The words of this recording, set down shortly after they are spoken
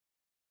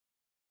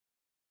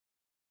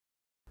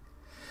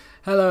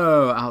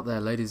Hello out there,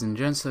 ladies and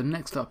gents. So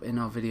next up in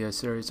our video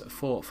series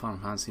for Final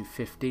Fantasy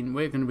 15,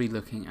 we're going to be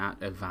looking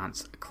at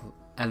Advanced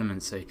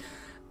Elemancy.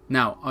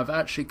 Now, I've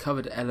actually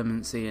covered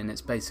Elemancy in its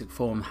basic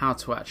form, how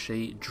to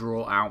actually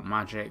draw out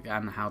magic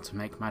and how to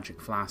make magic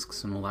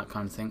flasks and all that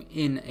kind of thing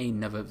in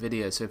another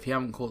video. So if you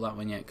haven't caught that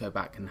one yet, go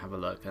back and have a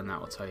look, and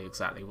that will tell you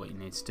exactly what you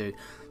need to do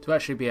to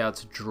actually be able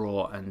to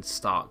draw and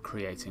start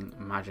creating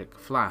magic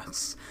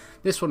flasks.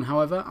 This one,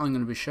 however, I'm going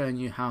to be showing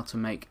you how to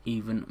make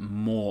even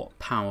more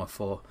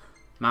powerful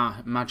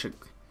magic.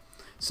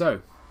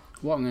 So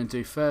what I'm going to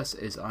do first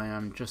is I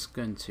am just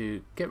going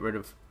to get rid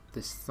of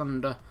this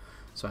thunder,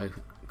 so I've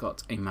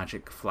got a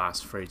magic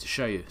flask free to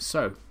show you.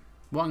 So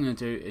what I'm going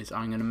to do is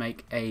I'm going to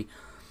make a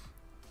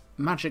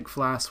magic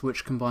flask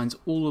which combines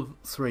all of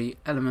three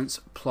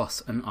elements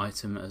plus an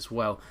item as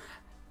well,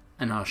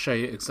 and I'll show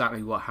you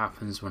exactly what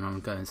happens when I'm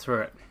going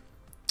through it.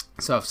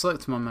 So I've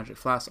selected my magic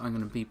flask. I'm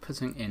going to be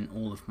putting in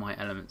all of my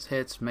elements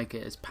here to make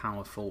it as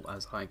powerful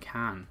as I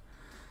can.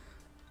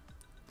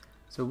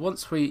 So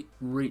once we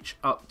reach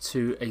up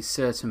to a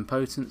certain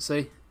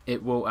potency,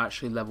 it will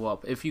actually level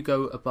up. If you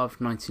go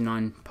above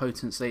 99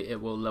 potency, it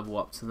will level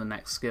up to the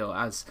next skill,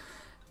 as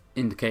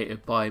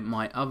indicated by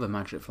my other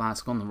magic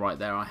flask on the right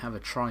there. I have a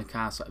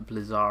Tricast,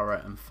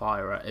 Blizzara and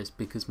Fire. It's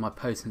because my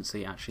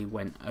potency actually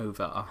went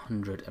over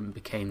 100 and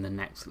became the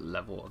next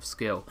level of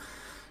skill.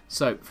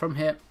 So from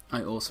here,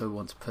 I also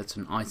want to put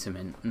an item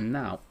in.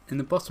 Now, in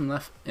the bottom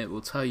left, it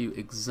will tell you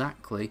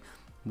exactly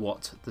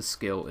what the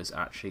skill is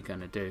actually going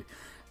to do.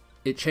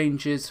 It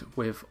changes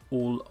with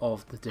all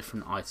of the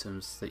different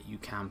items that you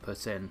can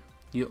put in.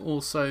 You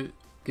also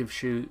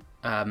gives you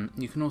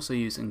you can also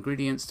use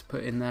ingredients to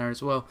put in there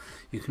as well.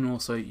 You can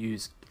also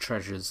use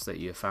treasures that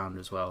you found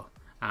as well,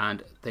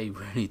 and they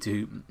really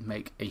do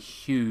make a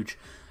huge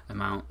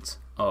amount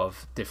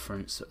of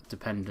difference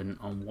dependent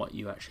on what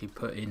you actually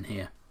put in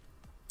here.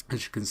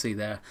 As you can see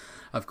there,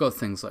 I've got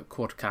things like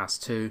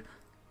Quadcast 2,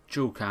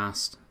 Dual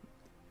Cast,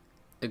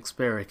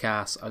 Xperia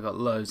Cast. I got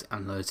loads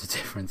and loads of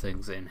different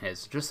things in here,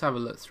 so just have a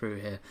look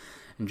through here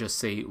and just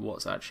see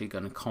what's actually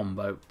going to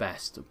combo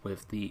best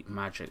with the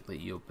magic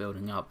that you're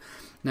building up.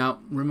 Now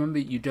remember,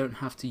 you don't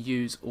have to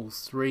use all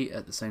three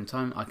at the same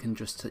time. I can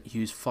just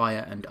use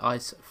fire and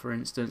ice for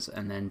instance,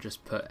 and then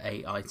just put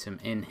a item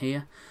in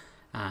here,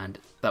 and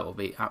that will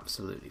be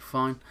absolutely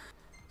fine.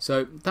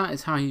 So that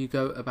is how you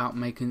go about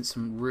making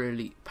some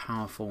really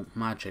powerful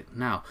magic.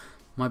 Now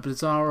my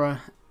Blizzara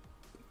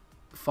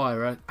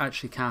Fire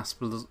actually casts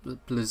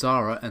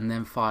Blizzara and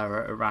then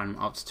Fire around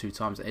up to 2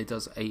 times. It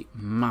does a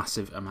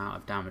massive amount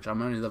of damage.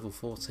 I'm only level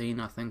 14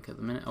 I think at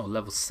the minute, or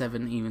level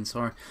 7 even,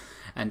 sorry,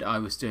 and I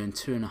was doing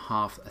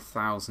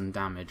 2,500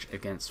 damage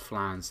against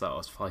Flans that I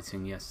was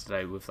fighting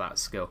yesterday with that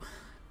skill.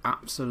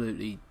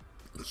 Absolutely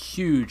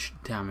huge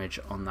damage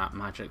on that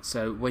magic.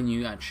 So when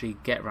you actually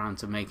get around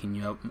to making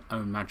your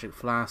own magic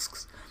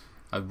flasks,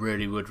 I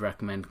really would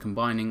recommend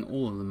combining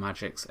all of the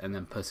magics and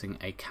then putting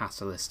a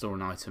catalyst or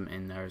an item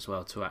in there as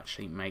well to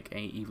actually make a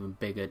even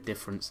bigger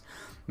difference.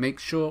 Make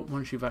sure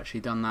once you've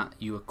actually done that,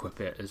 you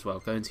equip it as well.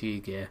 Go into your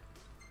gear,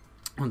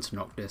 onto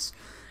Noctis,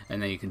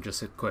 and then you can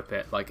just equip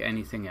it like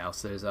anything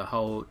else. There's a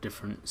whole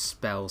different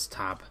spells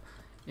tab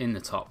in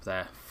the top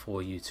there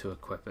for you to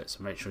equip it,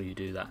 so make sure you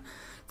do that.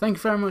 Thank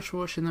you very much for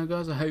watching though,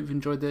 guys. I hope you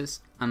enjoyed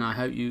this and I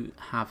hope you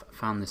have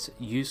found this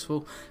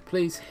useful.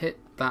 Please hit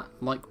that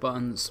like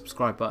button,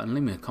 subscribe button,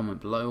 leave me a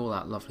comment below, all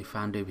that lovely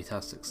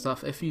fan-dubitastic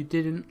stuff. If you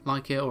didn't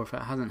like it or if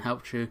it hasn't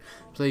helped you,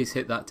 please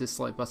hit that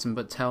dislike button,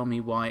 but tell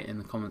me why in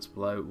the comments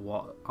below,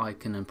 what I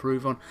can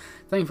improve on.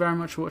 Thank you very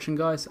much for watching,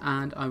 guys,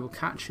 and I will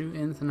catch you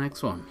in the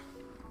next one.